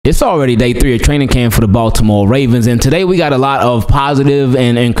It's already day 3 of training camp for the Baltimore Ravens, and today we got a lot of positive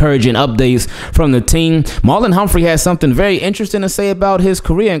and encouraging updates from the team. Marlon Humphrey has something very interesting to say about his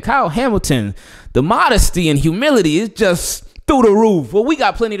career, and Kyle Hamilton, the modesty and humility is just through the roof. Well, we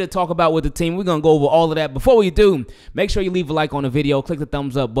got plenty to talk about with the team. We're going to go over all of that. Before we do, make sure you leave a like on the video, click the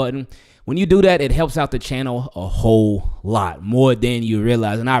thumbs up button. When you do that, it helps out the channel a whole lot, more than you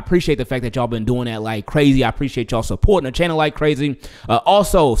realize. And I appreciate the fact that y'all been doing that like crazy. I appreciate y'all supporting the channel like crazy.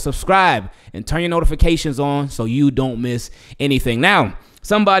 Also, subscribe and turn your notifications on so you don't miss anything. Now,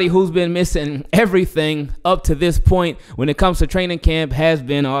 somebody who's been missing everything up to this point when it comes to training camp has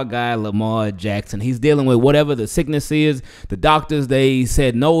been our guy, Lamar Jackson. He's dealing with whatever the sickness is. The doctors, they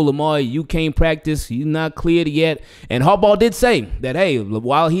said, no, Lamar, you can't practice. You're not cleared yet. And Harbaugh did say that, hey,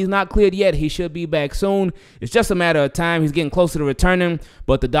 while he's not cleared yet, he should be back soon. It's just a matter of time. He's getting closer to returning,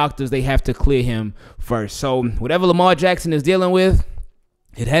 but the doctors, they have to clear him first. So whatever Lamar Jackson is dealing with,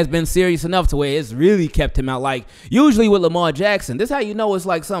 it has been serious enough to where it's really kept him out. Like, usually with Lamar Jackson, this is how you know it's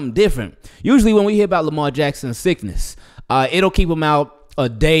like something different. Usually when we hear about Lamar Jackson's sickness, it'll keep him out a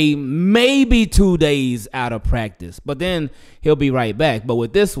day, maybe 2 days out of practice. But then he'll be right back. But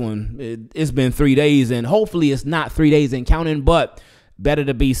with this one, it's been 3 days, and hopefully it's not 3 days and counting, but better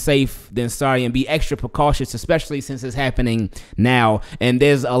to be safe than sorry and be extra precautious, especially since it's happening now and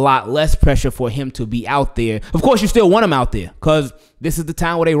there's a lot less pressure for him to be out there. Of course, you still want him out there because this is the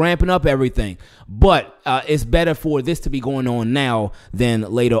time where they're ramping up everything. But it's better for this to be going on now than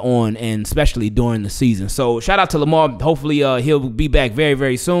later on, and especially during the season. So shout out to Lamar. Hopefully he'll be back very,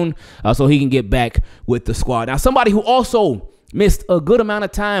 very soon so he can get back with the squad. Now, somebody who also missed a good amount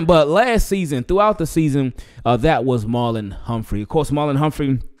of time, but last season, throughout the season, that was Marlon Humphrey. Of course, Marlon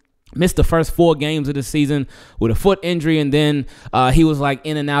Humphrey missed the first 4 games of the season with a foot injury, and then he was like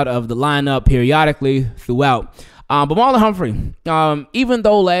in and out of the lineup periodically throughout. But Marlon Humphrey, even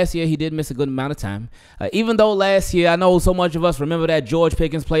though last year he did miss a good amount of time, even though last year, I know so much of us remember that George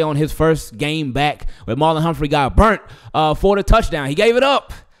Pickens play on his first game back where Marlon Humphrey got burnt for the touchdown. He gave it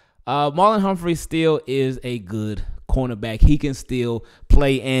up. Marlon Humphrey still is a good cornerback. He can still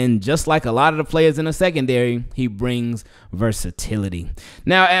play, and just like a lot of the players in the secondary, he brings versatility.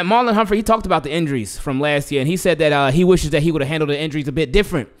 Now, at Marlon Humphrey, he talked about the injuries from last year, and he said that he wishes that he would have handled the injuries a bit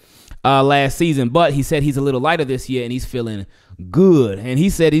different last season, but he said he's a little lighter this year, and he's feeling good. And he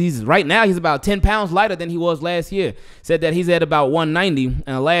said right now he's about 10 pounds lighter than he was last year. Said that he's at about 190,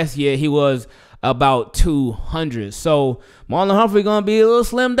 and last year he was about 200. So Marlon Humphrey gonna be a little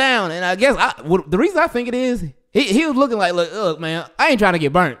slimmed down, and I guess the reason I think it is, he was looking like, look, man, I ain't trying to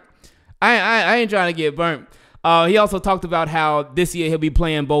get burnt. I ain't trying to get burnt. He also talked about how this year he'll be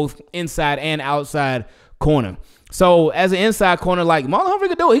playing both inside and outside corner. So as an inside corner, like Marlon Humphrey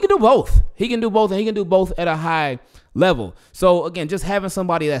could do it. He can do both. He can do both, and he can do both at a high level. So again, just having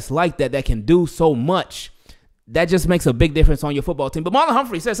somebody that's like that can do so much, that just makes a big difference on your football team. But Marlon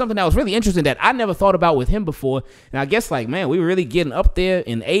Humphrey said something that was really interesting that I never thought about with him before. And I guess, like, man, we were really getting up there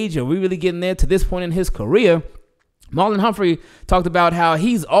in age, or we really getting there to this point in his career. Marlon Humphrey talked about how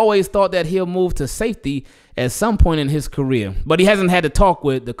he's always thought that he'll move to safety at some point in his career, but he hasn't had to talk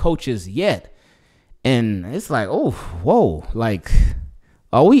with the coaches yet. And it's like, oh, whoa, like,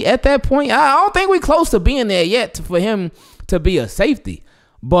 are we at that point? I don't think we're close to being there yet for him to be a safety.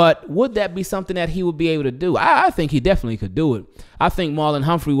 But would that be something that he would be able to do? I think he definitely could do it. I think Marlon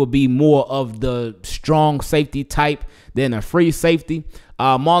Humphrey would be more of the strong safety type than a free safety.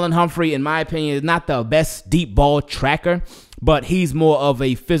 Marlon Humphrey, in my opinion, is not the best deep ball tracker, but he's more of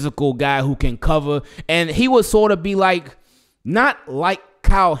a physical guy who can cover. And he would sort of be like, not like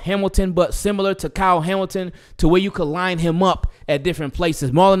Kyle Hamilton, but similar to Kyle Hamilton, to where you could line him up at different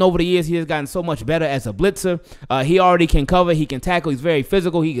places. Marlon, over the years, he has gotten so much better as a blitzer. He already can cover. He can tackle. He's very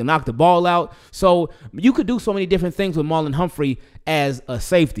physical. He can knock the ball out. So you could do so many different things with Marlon Humphrey as a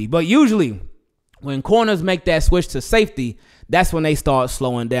safety. But usually when corners make that switch to safety, that's when they start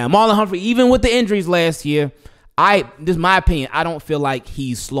slowing down. Marlon Humphrey, even with the injuries last year, this is my opinion, I don't feel like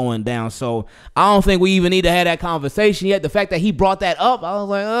he's slowing down. So I don't think we even need to have that conversation yet. The fact that he brought that up, I was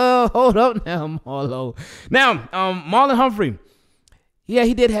like, oh, hold up now, Marlo. Now, Marlon Humphrey, yeah,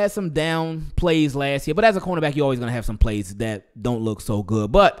 he did have some down plays last year, but as a cornerback, you're always going to have some plays that don't look so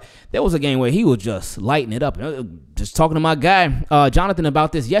good. But there was a game where he was just lighting it up. Just talking to my guy, Jonathan,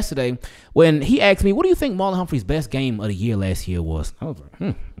 about this yesterday, when he asked me, what do you think Marlon Humphrey's best game of the year last year was? I was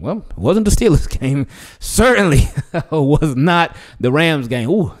like, well, it wasn't the Steelers game. Certainly was not the Rams game.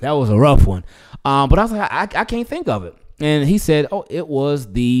 Ooh, that was a rough one. But I was like, I can't think of it. And he said, oh, it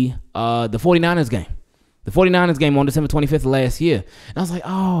was the 49ers game. The 49ers game on December 25th of last year. And I was like,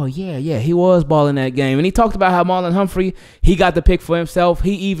 oh, yeah, he was balling that game. And he talked about how Marlon Humphrey, he got the pick for himself.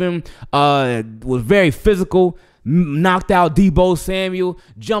 He even was very physical, knocked out Deebo Samuel,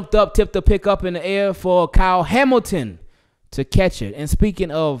 jumped up, tipped the pick up in the air for Kyle Hamilton to catch it. And speaking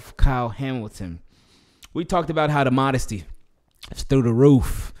of Kyle Hamilton, we talked about how the modesty is through the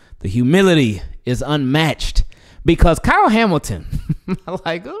roof. The humility is unmatched. Because Kyle Hamilton,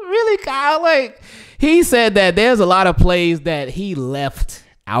 like, really, Kyle? Like, he said that there's a lot of plays that he left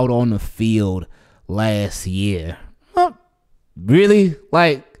out on the field last year. Really?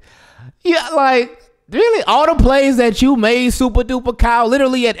 Like, yeah, like, really? All the plays that you made, super duper Kyle,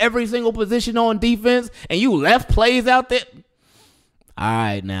 literally at every single position on defense, and you left plays out there? All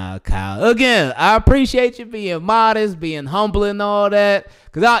right now, Kyle. Again, I appreciate you being modest, being humble and all that.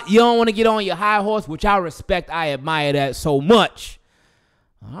 Because you don't want to get on your high horse, which I respect. I admire that so much.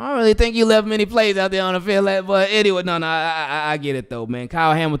 I don't really think you left many plays out there on the field. But anyway, no, I get it, though, man.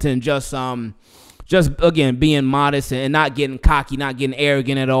 Kyle Hamilton just again, being modest and not getting cocky, not getting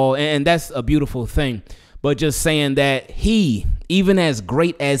arrogant at all. And that's a beautiful thing. But just saying that he, even as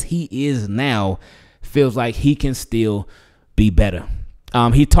great as he is now, feels like he can still be better.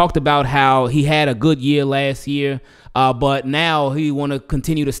 He talked about how he had a good year last year, but now he want to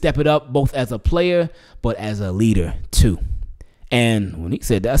continue to step it up both as a player, but as a leader too. And when he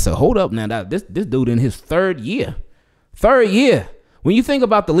said that's a hold up now, this dude in his third year. When you think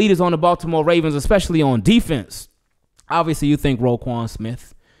about the leaders on the Baltimore Ravens, especially on defense, obviously you think Roquan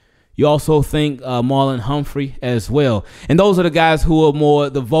Smith. You also think Marlon Humphrey as well. And those are the guys who are more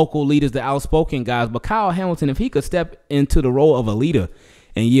the vocal leaders, the outspoken guys. But Kyle Hamilton, if he could step into the role of a leader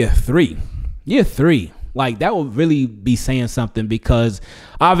in year three, like that would really be saying something, because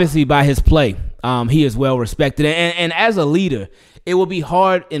obviously by his play, he is well respected. And as a leader, it would be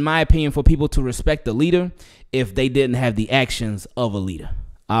hard, in my opinion, for people to respect the leader if they didn't have the actions of a leader.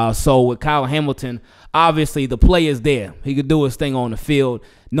 So with Kyle Hamilton, obviously the play is there. He could do his thing on the field,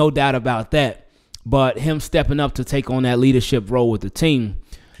 no doubt about that. But him stepping up to take on that leadership role with the team,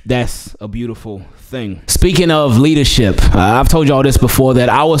 that's a beautiful thing. Speaking of leadership, I've told y'all this before, that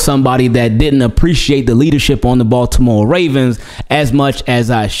I was somebody that didn't appreciate the leadership on the Baltimore Ravens as much as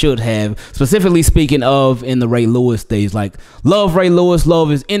I should have. Specifically speaking of in the Ray Lewis days. Like, love Ray Lewis, love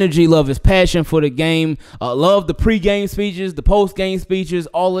his energy, love his passion for the game, love the pregame speeches, the postgame speeches,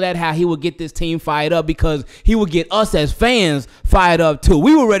 all of that, how he would get this team fired up, because he would get us as fans fired up too.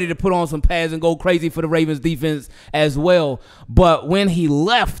 We were ready to put on some pads and go crazy for the Ravens defense as well. But when he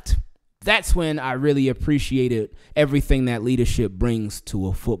left, that's when I really appreciated everything that leadership brings to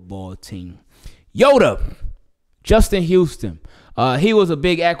a football team. Yoda, Justin Houston. He was a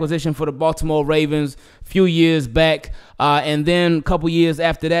big acquisition for the Baltimore Ravens a few years back. And then a couple years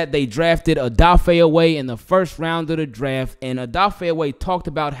after that, they drafted Odafe Oweh in the first round of the draft. And Odafe Oweh talked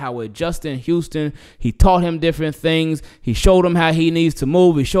about how with Justin Houston, he taught him different things. He showed him how he needs to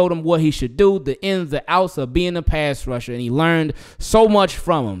move. He showed him what he should do, the ins, the outs of being a pass rusher. And he learned so much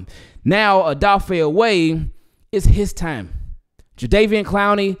from him. Now, Odafe Oweh, it's his time. Jadeveon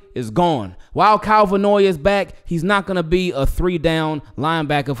Clowney is gone. While Kyle Vanoy is back, he's not going to be a 3-down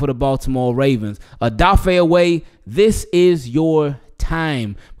linebacker for the Baltimore Ravens. Odafe Oweh, this is your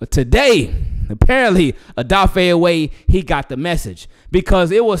time. But today, apparently, Odafe Oweh, he got the message. Because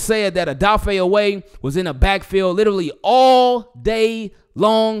it was said that Odafe Oweh was in a backfield literally all day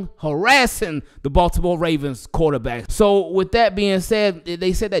long, harassing the Baltimore Ravens quarterback. So with that being said,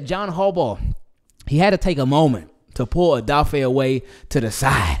 they said that John Harbaugh, he had to take a moment to pull Odafe Oweh to the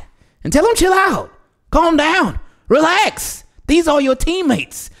side and tell him, chill out, calm down, relax. These are your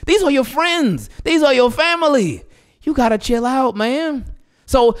teammates. These are your friends. These are your family. You got to chill out, man.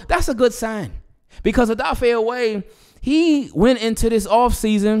 So that's a good sign, because Odafe Oweh, he went into this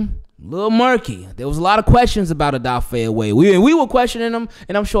offseason a little murky. There was a lot of questions about Odafe Oweh. We were questioning him,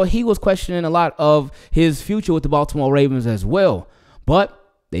 and I'm sure he was questioning a lot of his future with the Baltimore Ravens as well. But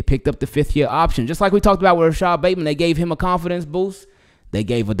they picked up the 5th-year option. Just like we talked about with Rashad Bateman, they gave him a confidence boost. They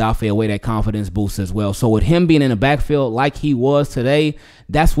gave Odafe Oweh that confidence boost as well. So with him being in the backfield like he was today,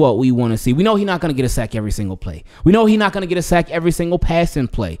 that's what we want to see. We know he's not going to get a sack every single play. We know he's not going to get a sack every single passing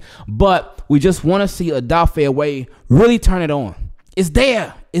play. But we just want to see Odafe Oweh really turn it on. It's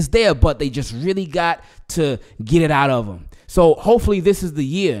there, but they just really got to get it out of him. So hopefully this is the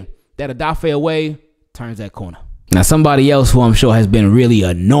year that Odafe Oweh turns that corner. Now, somebody else who I'm sure has been really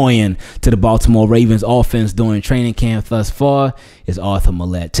annoying to the Baltimore Ravens offense during training camp thus far is Arthur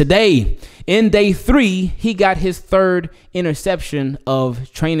Maulet. Today, in day 3, he got his 3rd interception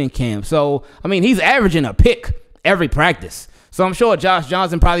of training camp. So, I mean, he's averaging a pick every practice. So I'm sure Josh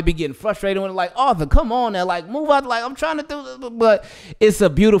Johnson probably be getting frustrated with it, like, Arthur, come on now, like, move out, like, I'm trying to do this. But it's a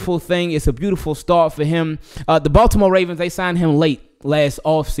beautiful thing. It's a beautiful start for him. The Baltimore Ravens, they signed him late last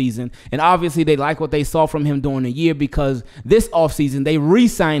offseason, and obviously they like what they saw from him during the year, because this offseason they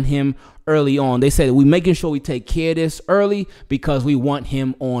re-signed him early on. They said, we're making sure we take care of this early because we want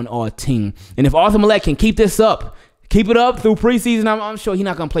him on our team. And if Arthur Maulet can keep this up, keep it up through preseason. I'm sure he's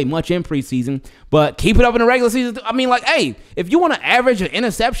not going to play much in preseason, but keep it up in the regular season. I mean, like, hey, if you want to average an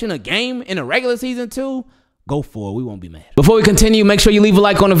interception a game in the regular season too, go for it. We won't be mad. Before we continue, make sure you leave a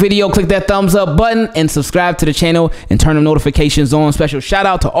like on the video, click that thumbs up button, and subscribe to the channel and turn the notifications on. Special shout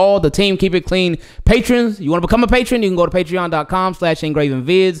out to all the Team Keep It Clean patrons. You want to become a patron? You can go to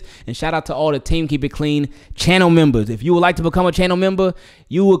patreon.com/Ingravenvids, and shout out to all the Team Keep It Clean channel members. If you would like to become a channel member,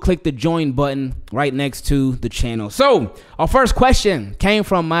 you will click the join button right next to the channel. So our first question came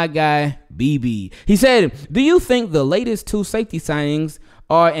from my guy BB. He said, do you think the latest 2 safety signings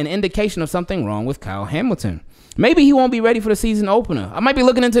are an indication of something wrong with Kyle Hamilton? Maybe he won't be ready for the season opener. I might be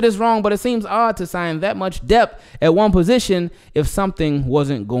looking into this wrong, but it seems odd to sign that much depth at one position if something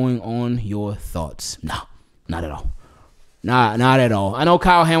wasn't going on. Your thoughts? No, not at all. Not at all. I know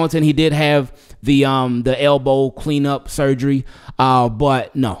Kyle Hamilton, he did have the elbow cleanup surgery,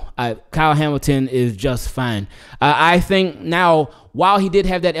 but no, Kyle Hamilton is just fine. I think now, while he did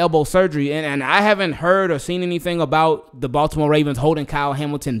have that elbow surgery, and I haven't heard or seen anything about the Baltimore Ravens holding Kyle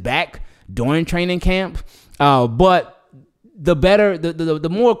Hamilton back during training camp, but the better, the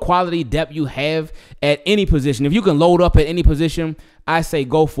more quality depth you have at any position, if you can load up at any position, I say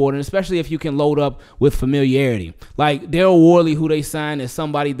go for it, and especially if you can load up with familiarity. Like Daryl Worley, who they signed, is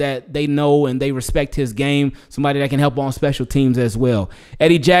somebody that they know and they respect his game, somebody that can help on special teams as well.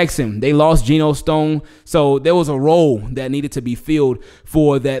 Eddie Jackson, they lost Geno Stone, so there was a role that needed to be filled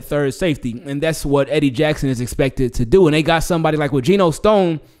for that third safety, and that's what Eddie Jackson is expected to do. And they got somebody like with Geno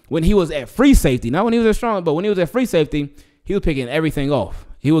Stone, when he was at free safety, not when he was at strong, but when he was at free safety, he was picking everything off.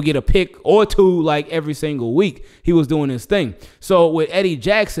 He would get a pick or 2 like every single week. He was doing his thing. So with Eddie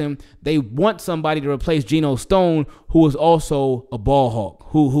Jackson, they want somebody to replace Geno Stone, who was also a ball hawk,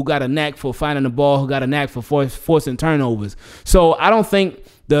 who got a knack for finding the ball, who got a knack for forcing turnovers. So I don't think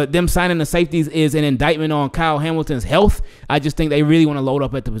them signing the safeties is an indictment on Kyle Hamilton's health. I just think they really want to load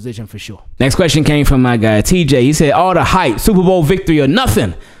up at the position for sure. Next question came from my guy TJ. He said, all the hype, Super Bowl victory or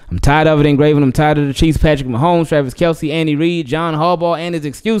nothing. I'm tired of it, Ingraven. I'm tired of the Chiefs, Patrick Mahomes, Travis Kelce, Andy Reid, John Harbaugh, and his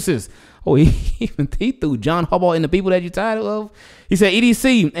excuses. Oh, he threw John Harbaugh in the people that you're tired of. He said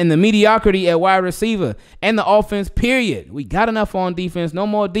EDC and the mediocrity at wide receiver and the offense, period. We got enough on defense. No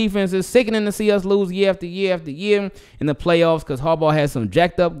more defense. It's sickening to see us lose year after year after year in the playoffs because Harbaugh has some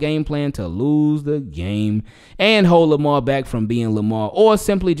jacked up game plan to lose the game and hold Lamar back from being Lamar, or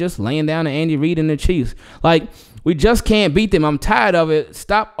simply just laying down to Andy Reid and the Chiefs. Like, we just can't beat them. I'm tired of it.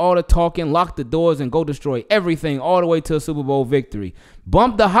 Stop all the talking, lock the doors, and go destroy everything all the way to a Super Bowl victory.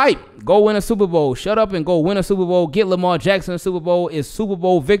 Bump the hype. Go win a Super Bowl. Shut up and go win a Super Bowl. Get Lamar Jackson a Super Bowl. It's Super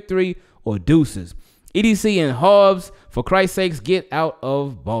Bowl victory or deuces. EDC and Hobbs, for Christ's sakes, get out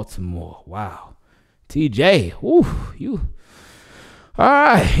of Baltimore. Wow. TJ, ooh, you... All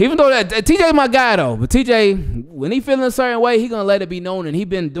right, even though that TJ my guy though, but TJ, when he feeling a certain way, he gonna let it be known, and he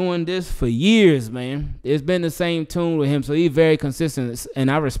been doing this for years, man. It's been the same tune with him, so he's very consistent,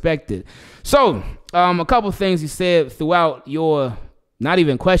 and I respect it. So, a couple things he said throughout your, not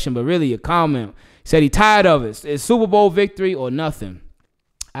even question, but really your comment. He said he tired of it. It's Super Bowl victory or nothing.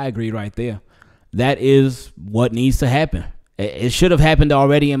 I agree right there. That is what needs to happen. It should have happened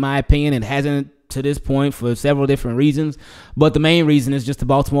already, in my opinion. It hasn't to this point for several different reasons, but the main reason is just the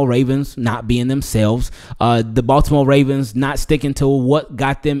Baltimore Ravens not being themselves, the Baltimore Ravens not sticking to what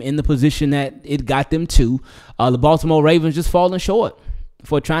got them in the position that it got them to, the Baltimore Ravens just falling short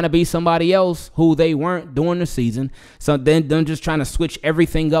for trying to be somebody else who they weren't during the season. So then them just trying to switch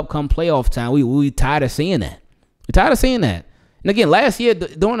everything up come playoff time. We tired of seeing that. We're tired of seeing that. And again, last year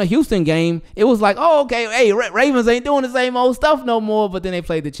during the Houston game, it was like, oh, okay, hey, Ravens ain't doing the same old stuff no more. But then they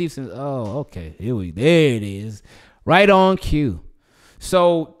played the Chiefs, and oh, okay, there it is, right on cue.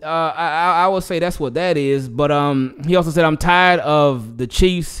 So I would say that's what that is. But he also said, I'm tired of the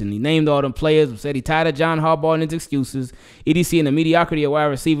Chiefs, and he named all them players. He said he tired of John Harbaugh and his excuses, EDC and the mediocrity at wide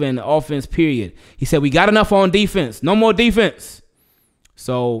receiver and the offense, period. He said we got enough on defense, no more defense.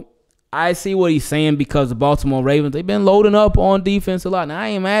 So I see what he's saying, because the Baltimore Ravens, they've been loading up on defense a lot. Now, I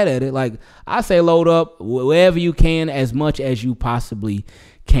ain't mad at it. Like, I say load up wherever you can, as much as you possibly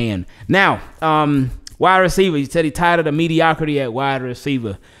can. Now, wide receiver, he said he tired of the mediocrity at wide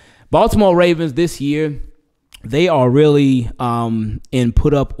receiver. Baltimore Ravens this year they are really in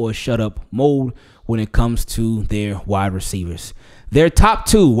put up or shut up mode when it comes to their wide receivers. Their top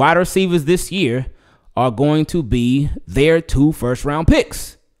 2 wide receivers this year are going to be their 2 first-round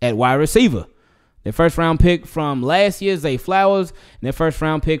picks at wide receiver. Their first-round pick from last year, Zay Flowers, and their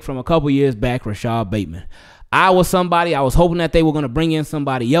first-round pick from a couple years back, Rashad Bateman. I was hoping that they were going to bring in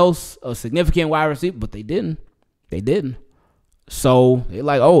somebody else, a significant wide receiver, but they didn't. They didn't. So they're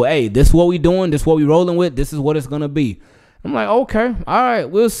like, oh, hey, this is what we doing. This is what we rolling with. This is what it's going to be. I'm like, okay, all right,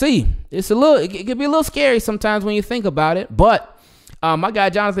 we'll see. It can be a little scary sometimes when you think about it. But my guy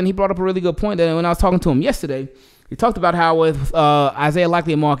Jonathan, he brought up a really good point that when I was talking to him yesterday, he talked about how with Isaiah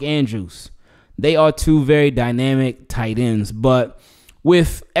Likely and Mark Andrews, they are 2 very dynamic tight ends. But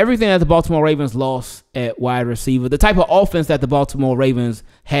with everything that the Baltimore Ravens lost at wide receiver, the type of offense that the Baltimore Ravens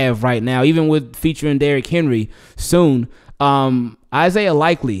have right now, even with featuring Derrick Henry soon, Isaiah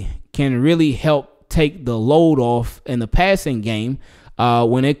Likely can really help take the load off in the passing game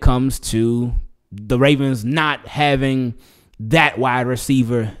when it comes to the Ravens not having that wide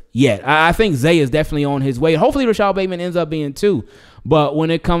receiver yet. I think Zay is definitely on his way. Hopefully Rashad Bateman ends up being 2. But when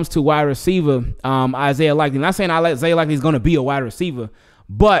it comes to wide receiver, Isaiah Likely, not saying Isaiah Likely is going to be a wide receiver,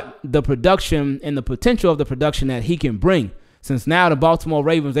 but the production and the potential of the production that he can bring, since now the Baltimore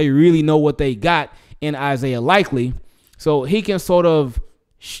Ravens, they really know what they got in Isaiah Likely. So he can sort of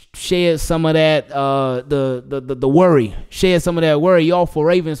shed some of that, the worry, shed some of that worry off for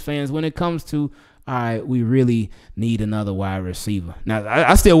Ravens fans when it comes to, all right, we really need another wide receiver. Now,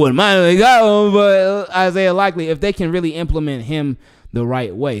 I still wouldn't mind if they got one, but Isaiah Likely, if they can really implement him the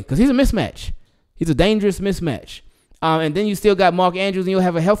right way, because he's a mismatch. He's a dangerous mismatch. And then you still got Mark Andrews, and you'll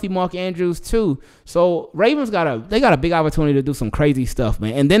have a healthy Mark Andrews too. So Ravens got a big opportunity to do some crazy stuff,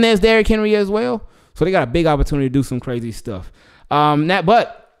 man. And then there's Derrick Henry as well. So they got a big opportunity to do some crazy stuff.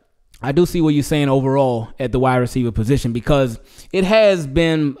 But I do see what you're saying overall at the wide receiver position, because it has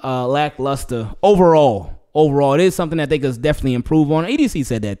been lackluster overall. Overall, it is something that they could definitely improve on. EDC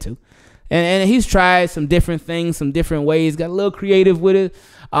said that too. And he's tried some different things, some different ways, got a little creative with it.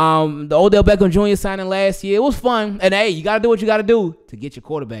 The Odell Beckham Jr. signing last year, it was fun. And, hey, you got to do what you got to do to get your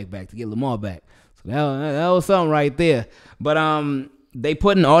quarterback back, to get Lamar back. So that was something right there. But they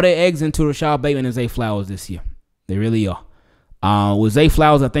putting all their eggs into Rashad Bateman and Zay Flowers this year. They really are. With Zay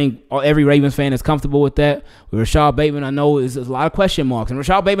Flowers, I think every Ravens fan is comfortable with that. With Rashad Bateman, I know there's a lot of question marks. And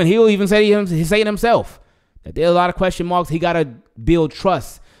Rashad Bateman, he'll even say it himself, that there's a lot of question marks. He got to build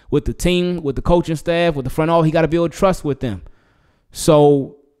trust with the team, with the coaching staff, with the front office. He got to build trust with them.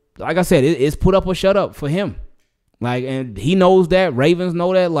 So, like I said, it's put up or shut up for him. Like, and he knows that. Ravens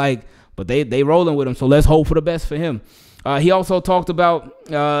know that. Like, but they rolling with him. So let's hope for the best for him. He also talked about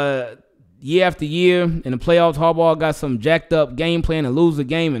year after year in the playoffs, Harbaugh got some jacked up game plan to lose the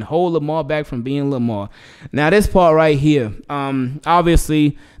game and hold Lamar back from being Lamar. Now, this part right here,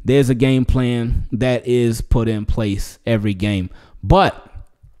 obviously there's a game plan that is put in place every game. But,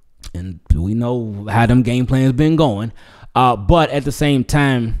 and we know how them game plans been going, but at the same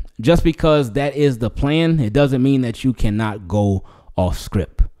time, just because that is the plan, it doesn't mean that you cannot go off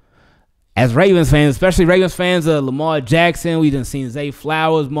script. As Ravens fans, especially Ravens fans of Lamar Jackson, we done seen Zay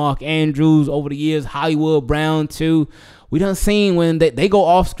Flowers, Mark Andrews over the years, Hollywood Brown too. We done seen when they go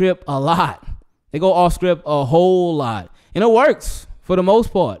off script a lot. They go off script a whole lot. And it works for the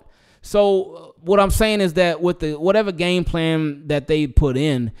most part. So what I'm saying is that with whatever game plan that they put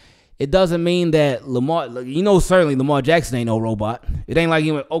in, it doesn't mean that Lamar, certainly Lamar Jackson ain't no robot. It ain't like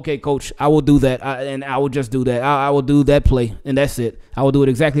he went, okay, coach, I will do that, and I will just do that. I will do that play, and that's it. I will do it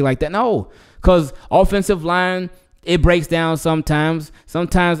exactly like that. No, because offensive line, it breaks down sometimes.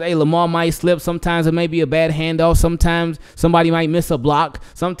 Sometimes, hey, Lamar might slip. Sometimes it may be a bad handoff. Sometimes somebody might miss a block.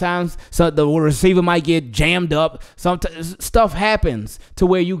 Sometimes the receiver might get jammed up. Sometimes stuff happens to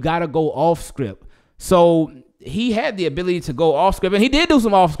where you got to go off script. So he had the ability to go off script, and he did do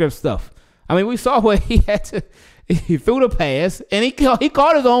some off script stuff. I mean, we saw where he threw the pass, and he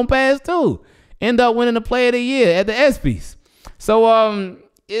caught his own pass too. Ended up winning the Player of the Year at the ESPYs. So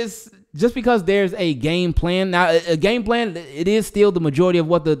it's just because there's a game plan. Now, a game plan, it is still the majority of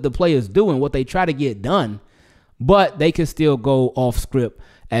what the players do and what they try to get done, but they can still go off script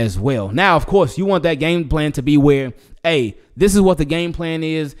as well. Now, of course, you want that game plan to be where, hey, this is what the game plan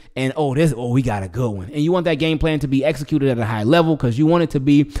is, and we got a good one. And you want that game plan to be executed at a high level, because you want it to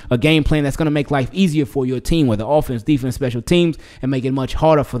be a game plan that's going to make life easier for your team, whether offense, defense, special teams, and make it much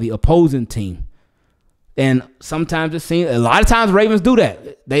harder for the opposing team. And sometimes it seems, a lot of times Ravens do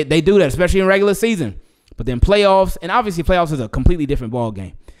that. They do that, especially in regular season. But then playoffs, and obviously playoffs is a completely different ball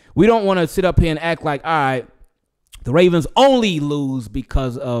game. We don't want to sit up here and act like, all right, the Ravens only lose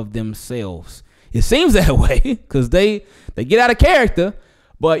because of themselves. It seems that way because they get out of character.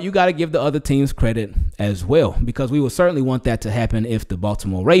 But you got to give the other teams credit as well, because we would certainly want that to happen if the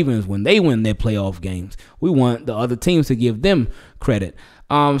Baltimore Ravens, when they win their playoff games, we want the other teams to give them credit.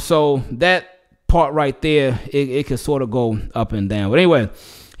 So that part right there, it could sort of go up and down. But anyway,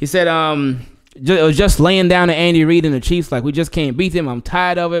 he said it was just laying down to Andy Reid and the Chiefs like we just can't beat them. I'm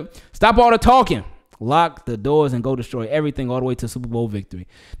tired of it. Stop all the talking. Lock the doors and go destroy everything all the way to Super Bowl victory.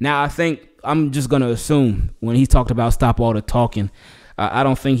 Now, I think I'm just going to assume when he talked about stop all the talking, I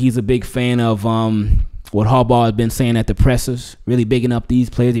don't think he's a big fan of what Harbaugh has been saying at the pressers, really bigging up these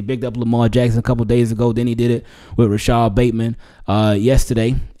players. He bigged up Lamar Jackson a couple days ago. Then he did it with Rashad Bateman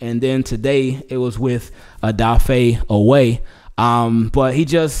yesterday. And then today it was with Odafe Oweh. But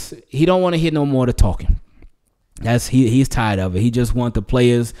he don't want to hear no more of the talking. He's tired of it. He just want the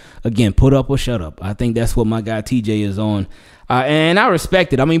players, again, put up or shut up. I think that's what my guy TJ is on. And I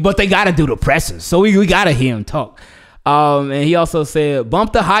respect it. I mean, but they got to do the pressers. So we got to hear him talk. And he also said,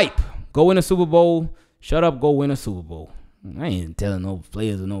 bump the hype. Go win a Super Bowl. Shut up, go win a Super Bowl. I ain't telling no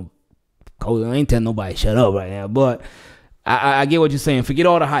players or no coach. I ain't telling nobody shut up right now. But I get what you're saying. Forget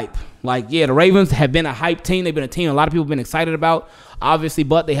all the hype. Like, yeah, the Ravens have been a hype team. They've been a team a lot of people have been excited about, obviously,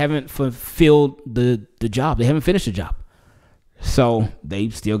 but they haven't fulfilled the job. They haven't finished the job. So they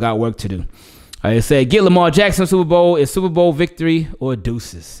still got work to do. It said, get Lamar Jackson Super Bowl. It's Super Bowl victory or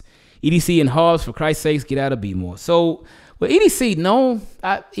deuces. EDC and Hobbs, for Christ's sakes, get out of B-more. So, with EDC,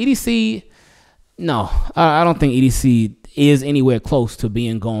 no. I don't think EDC is anywhere close to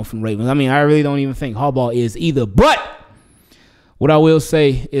being gone from Ravens. I mean, I really don't even think Harbaugh is either. But what I will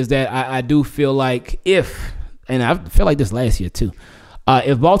say is that I do feel like and I feel like this last year too,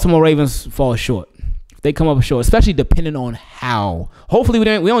 if Baltimore Ravens fall short, if they come up short, especially depending on how, hopefully we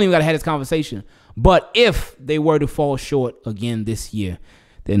don't even got to have this conversation, but if they were to fall short again this year,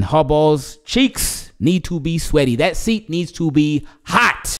 then Harbaugh's cheeks need to be sweaty. That seat needs to be hot.